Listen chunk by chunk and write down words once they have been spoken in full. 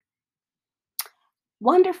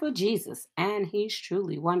Wonderful Jesus, and He's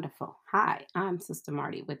truly wonderful. Hi, I'm Sister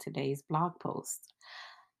Marty with today's blog post.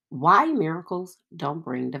 Why miracles don't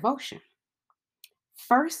bring devotion.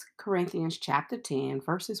 First Corinthians chapter 10,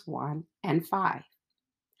 verses 1 and 5.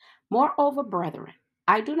 Moreover, brethren,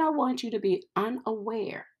 I do not want you to be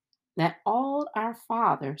unaware that all our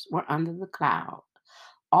fathers were under the cloud,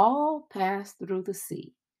 all passed through the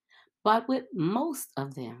sea, but with most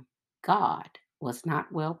of them God was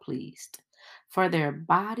not well pleased, for their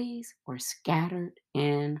bodies were scattered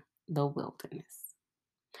in the wilderness.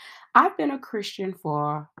 I've been a Christian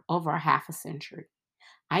for over half a century.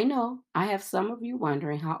 I know I have some of you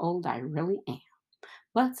wondering how old I really am,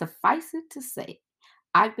 but suffice it to say,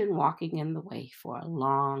 I've been walking in the way for a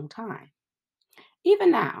long time. Even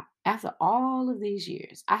now, after all of these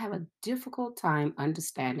years, I have a difficult time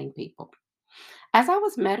understanding people. As I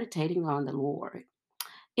was meditating on the Lord,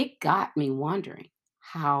 it got me wondering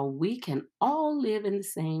how we can all live in the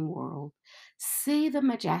same world, see the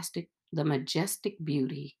majestic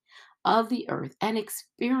beauty of the earth and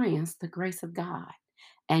experience the grace of God,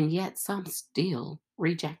 and yet some still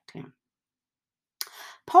reject him.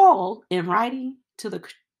 Paul, in writing to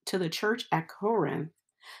the church at Corinth,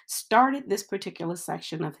 started this particular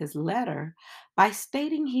section of his letter by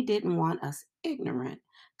stating he didn't want us ignorant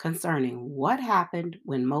concerning what happened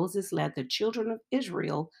when Moses led the children of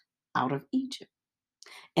Israel out of Egypt.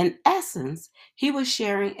 In essence, he was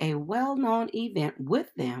sharing a well known event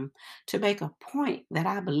with them to make a point that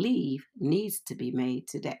I believe needs to be made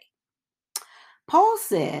today. Paul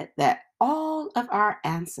said that all of our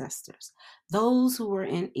ancestors, those who were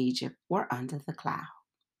in Egypt, were under the cloud.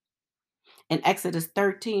 In Exodus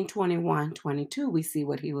 13, 21, 22, we see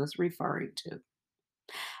what he was referring to.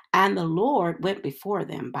 And the Lord went before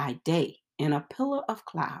them by day in a pillar of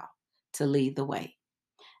cloud to lead the way,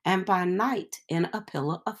 and by night in a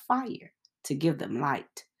pillar of fire to give them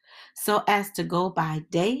light, so as to go by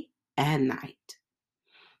day and night.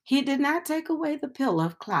 He did not take away the pillar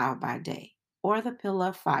of cloud by day or the pillar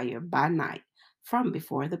of fire by night from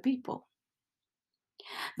before the people.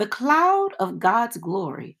 The cloud of God's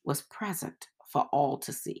glory was present for all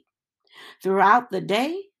to see. Throughout the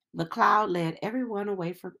day, the cloud led everyone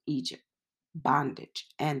away from Egypt, bondage,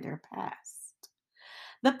 and their past.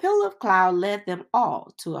 The pillar of cloud led them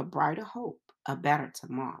all to a brighter hope, a better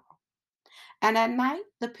tomorrow. And at night,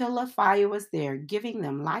 the pillar of fire was there, giving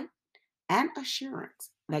them light and assurance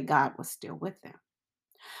that God was still with them.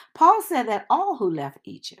 Paul said that all who left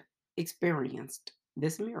Egypt experienced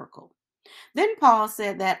this miracle. Then Paul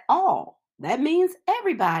said that all, that means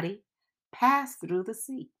everybody, passed through the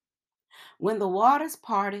sea. When the waters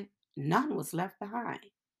parted, none was left behind.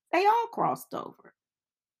 They all crossed over.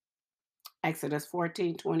 Exodus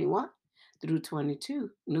 14:21 through 22,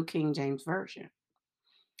 New King James Version.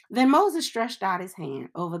 Then Moses stretched out his hand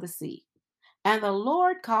over the sea, and the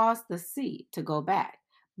Lord caused the sea to go back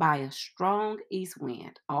by a strong east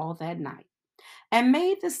wind all that night, and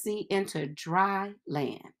made the sea into dry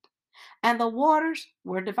land, and the waters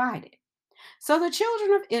were divided. So the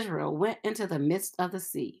children of Israel went into the midst of the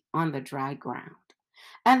sea on the dry ground,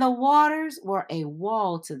 and the waters were a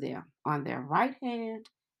wall to them on their right hand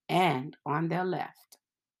and on their left.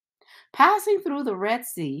 Passing through the Red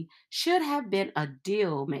Sea should have been a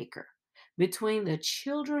deal maker between the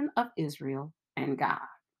children of Israel and God.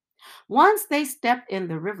 Once they stepped in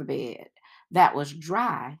the riverbed that was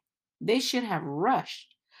dry, they should have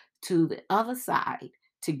rushed to the other side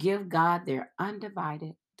to give God their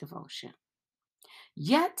undivided devotion.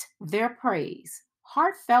 Yet their praise,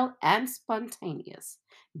 heartfelt and spontaneous,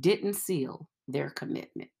 didn't seal their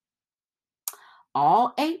commitment.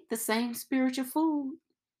 All ate the same spiritual food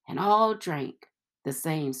and all drank the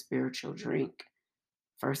same spiritual drink.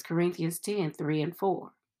 First Corinthians 10, 3 and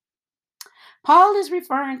 4. Paul is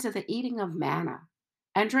referring to the eating of manna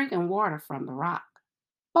and drinking water from the rock,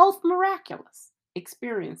 both miraculous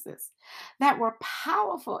experiences that were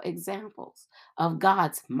powerful examples of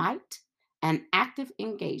God's might and active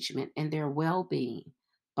engagement in their well being.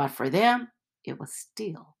 But for them, it was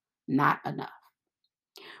still not enough.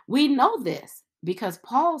 We know this because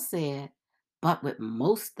Paul said, but with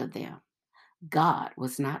most of them, God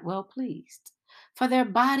was not well pleased, for their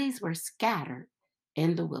bodies were scattered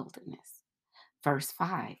in the wilderness. Verse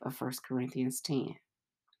 5 of First Corinthians 10.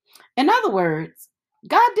 In other words,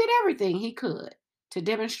 God did everything he could to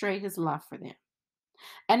demonstrate his love for them,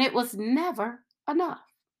 and it was never enough.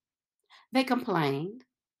 They complained,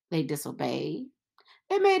 they disobeyed,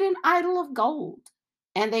 they made an idol of gold,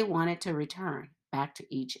 and they wanted to return back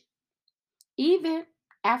to Egypt. Event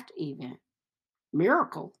after event,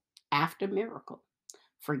 miracle after miracle,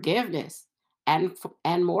 forgiveness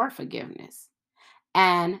and more forgiveness.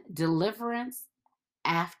 and deliverance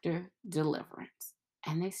after deliverance.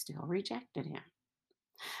 And they still rejected him.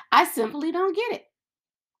 I simply don't get it.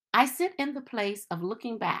 I sit in the place of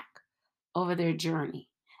looking back over their journey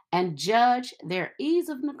and judge their ease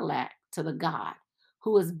of neglect to the God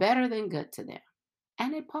who is better than good to them.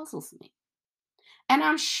 And it puzzles me. And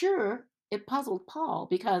I'm sure it puzzled Paul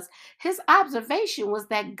because his observation was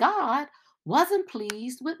that God wasn't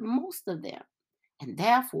pleased with most of them, and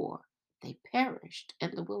therefore they perished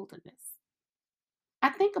in the wilderness. I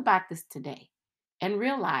think about this today and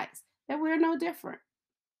realize that we're no different,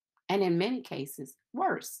 and in many cases,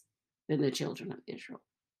 worse than the children of Israel.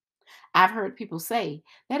 I've heard people say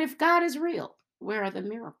that if God is real, where are the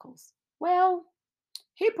miracles? Well,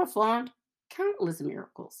 he performed countless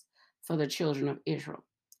miracles for the children of Israel.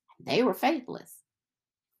 They were faithless.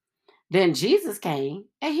 Then Jesus came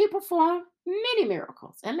and he performed many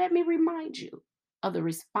miracles. And let me remind you of the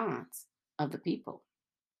response of the people.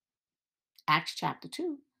 Acts chapter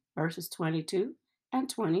 2, verses 22 and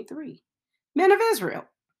 23. Men of Israel,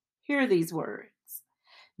 hear these words.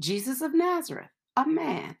 Jesus of Nazareth, a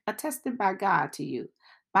man attested by God to you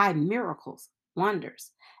by miracles,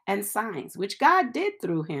 wonders, and signs which God did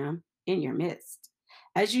through him in your midst,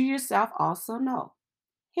 as you yourself also know.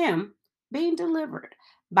 Him being delivered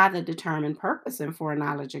by the determined purpose and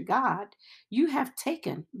foreknowledge of God, you have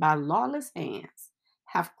taken by lawless hands,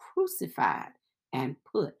 have crucified and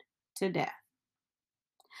put to death.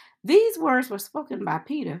 These words were spoken by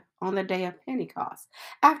Peter on the day of Pentecost,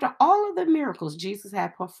 after all of the miracles Jesus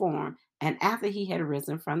had performed and after he had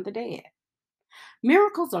risen from the dead.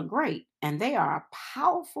 Miracles are great and they are a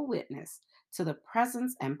powerful witness to the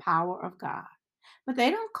presence and power of God, but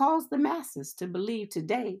they don't cause the masses to believe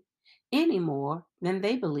today any more than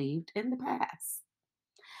they believed in the past.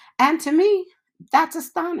 And to me, that's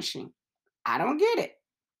astonishing. I don't get it.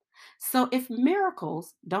 So, if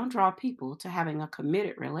miracles don't draw people to having a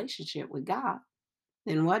committed relationship with God,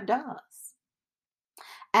 then what does?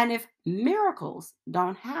 And if miracles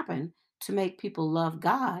don't happen to make people love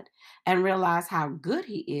God and realize how good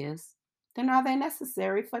He is, then are they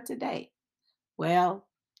necessary for today? Well,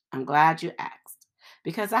 I'm glad you asked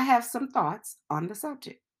because I have some thoughts on the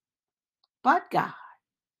subject. But God,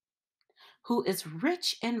 who is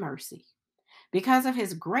rich in mercy, because of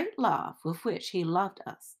His great love with which He loved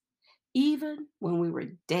us, even when we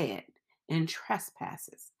were dead in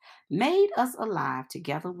trespasses, made us alive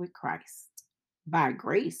together with Christ. By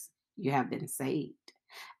grace you have been saved,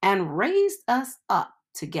 and raised us up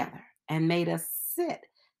together, and made us sit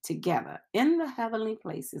together in the heavenly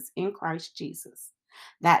places in Christ Jesus,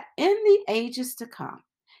 that in the ages to come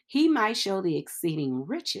he might show the exceeding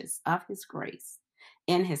riches of his grace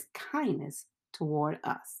in his kindness toward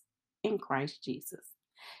us in Christ Jesus.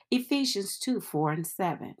 Ephesians 2 4 and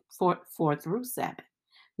 7, 4 through 7,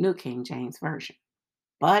 New King James Version.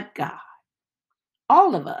 But God,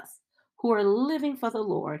 all of us who are living for the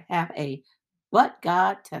Lord have a but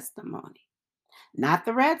God testimony. Not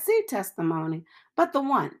the Red Sea testimony, but the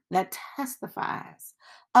one that testifies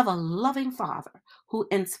of a loving Father who,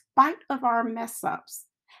 in spite of our mess ups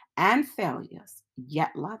and failures,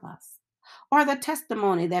 yet love us. Or the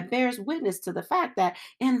testimony that bears witness to the fact that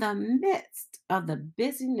in the midst of the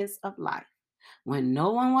busyness of life, when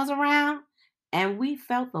no one was around and we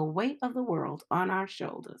felt the weight of the world on our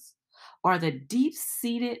shoulders, or the deep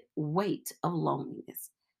seated weight of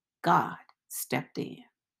loneliness, God stepped in.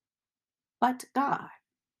 But God.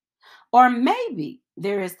 Or maybe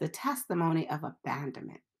there is the testimony of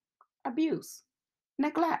abandonment, abuse,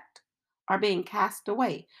 neglect, or being cast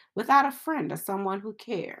away without a friend or someone who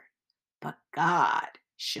cared. But God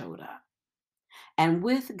showed up. And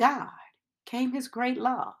with God came his great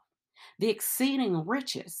love, the exceeding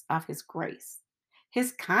riches of his grace,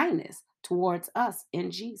 his kindness towards us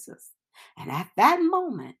in Jesus. And at that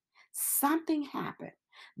moment, something happened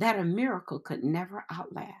that a miracle could never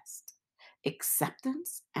outlast: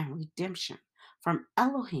 acceptance and redemption from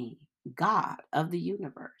Elohim, God of the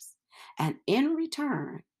universe. And in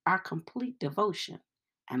return, our complete devotion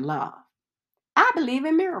and love. I believe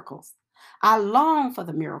in miracles. I long for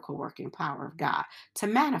the miracle working power of God to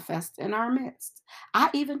manifest in our midst. I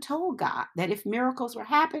even told God that if miracles were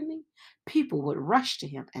happening, people would rush to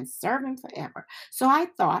him and serve him forever. So I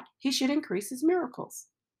thought he should increase his miracles.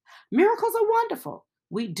 Miracles are wonderful.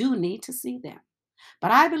 We do need to see them.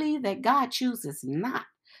 But I believe that God chooses not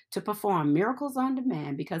to perform miracles on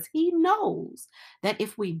demand because he knows that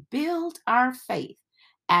if we build our faith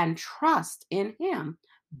and trust in him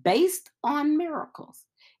based on miracles,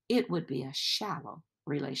 it would be a shallow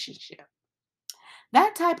relationship.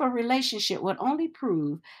 That type of relationship would only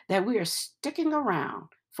prove that we are sticking around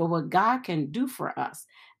for what God can do for us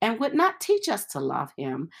and would not teach us to love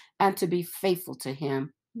Him and to be faithful to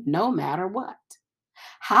Him no matter what.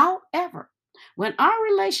 However, when our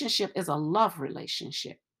relationship is a love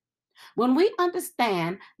relationship, when we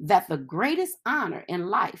understand that the greatest honor in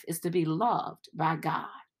life is to be loved by God,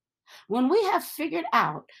 when we have figured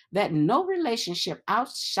out that no relationship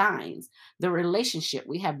outshines the relationship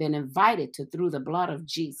we have been invited to through the blood of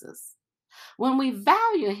Jesus, when we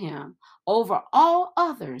value Him over all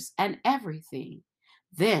others and everything,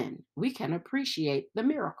 then we can appreciate the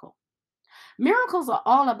miracle. Miracles are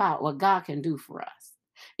all about what God can do for us.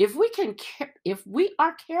 If we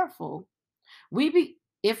are careful,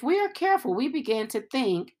 if we are careful, we begin to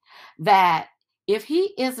think that if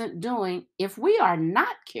we are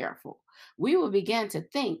not careful, we will begin to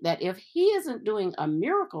think that if he isn't doing a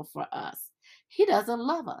miracle for us, he doesn't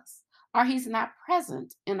love us or he's not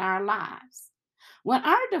present in our lives. When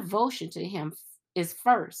our devotion to him is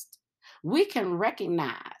first, we can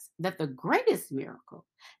recognize that the greatest miracle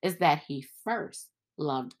is that he first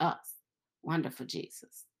loved us. Wonderful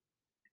Jesus.